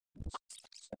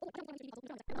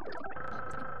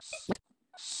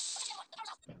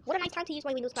What a nice time to use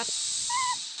my Windows classic.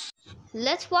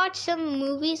 Let's watch some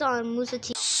movies on Musa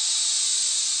TV.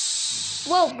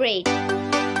 Whoa, great.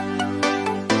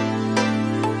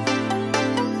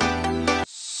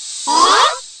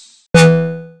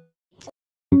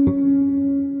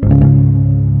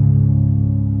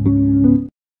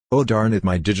 Oh darn it,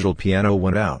 my digital piano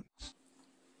went out.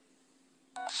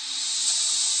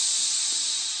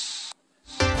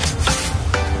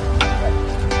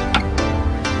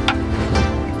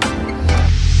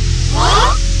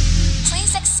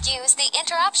 Please excuse the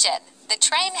interruption. The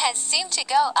train has seemed to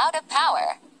go out of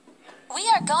power. We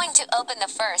are going to open the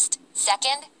first,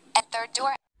 second, and third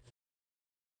door.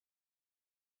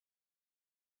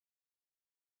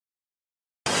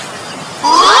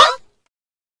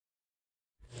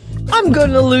 I'm going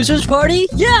to the losers party,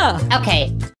 yeah!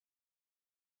 Okay.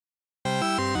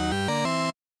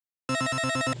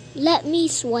 Let me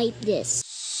swipe this.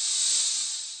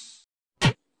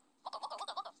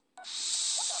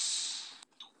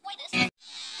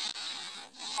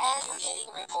 And we're getting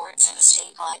reports of a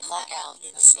statewide blackout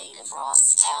in the state of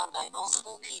Town by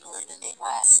multiple people in the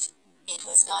Midwest. It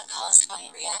was not caused by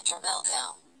a reactor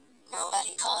meltdown.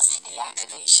 Nobody caused the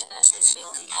activation as this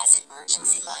building has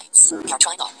emergency lights. We are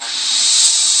trying on.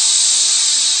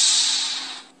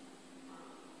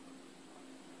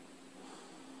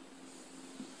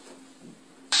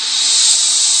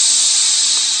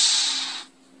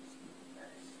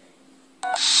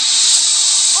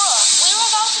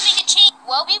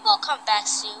 Well, we will come back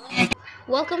soon.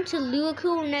 Welcome to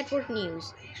Luaku Network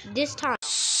News. This time.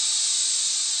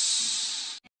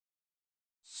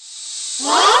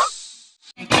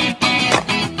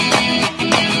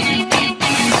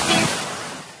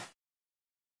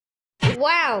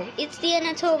 Wow, it's the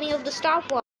anatomy of the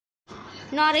stopwatch.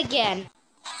 Not again.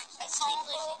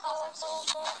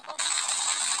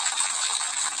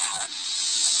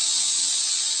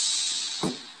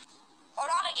 Or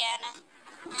not again.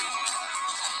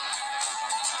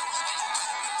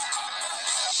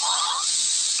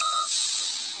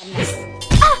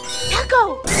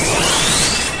 Taco!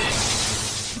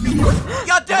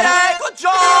 You did it! Good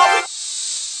job!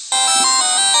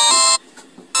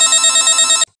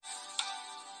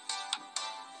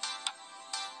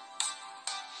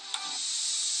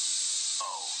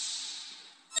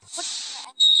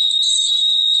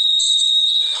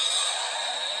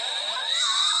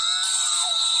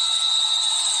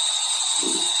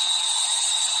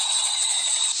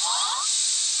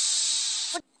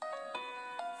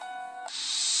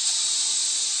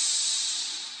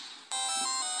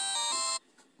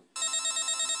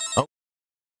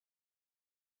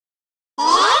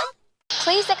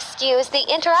 Please excuse the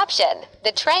interruption.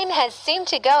 The train has seemed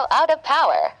to go out of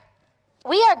power.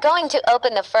 We are going to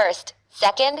open the first,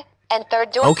 second, and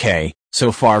third door. Okay,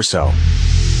 so far so.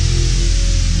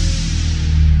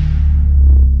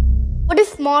 What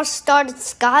if Mars started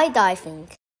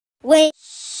skydiving? Wait.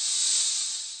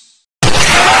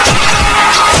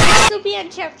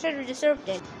 Soviet chapter deserved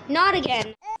it. Not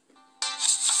again.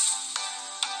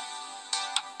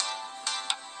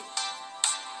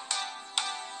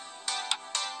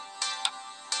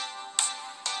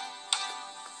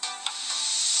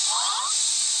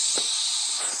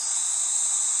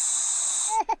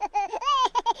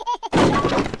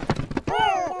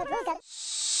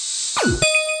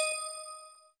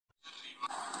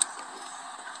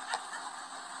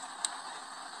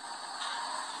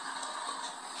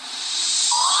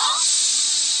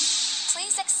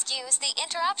 Please excuse the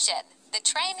interruption. The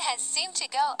train has seemed to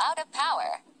go out of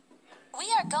power. We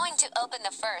are going to open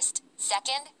the first,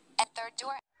 second, and third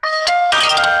door.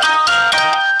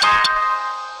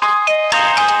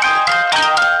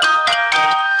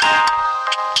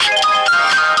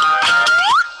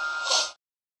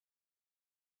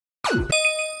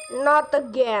 Not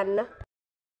again.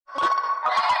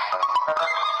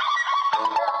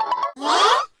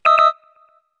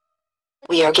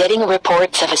 We are getting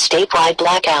reports of a statewide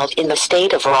blackout in the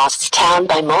state of Town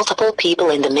by multiple people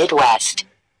in the Midwest.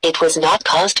 It was not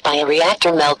caused by a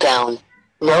reactor meltdown.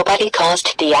 Nobody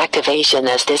caused the activation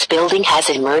as this building has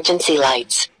emergency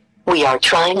lights. We are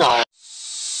trying our...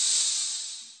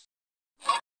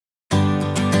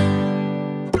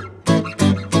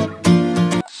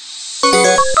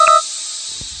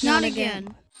 Not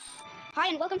again. Hi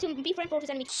and welcome to Be Friend Fortress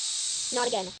Enemy. Not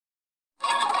again.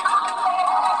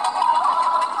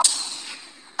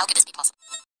 How could this be possible?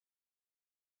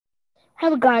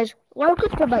 Hello guys, welcome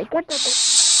to my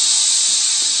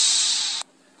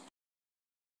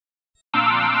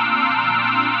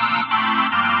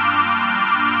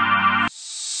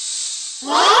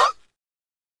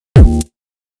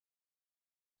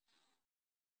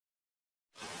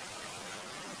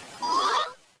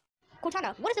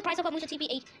Cortana, what is the price of a Musha TV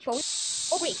 8 Pro?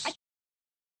 Oh wait,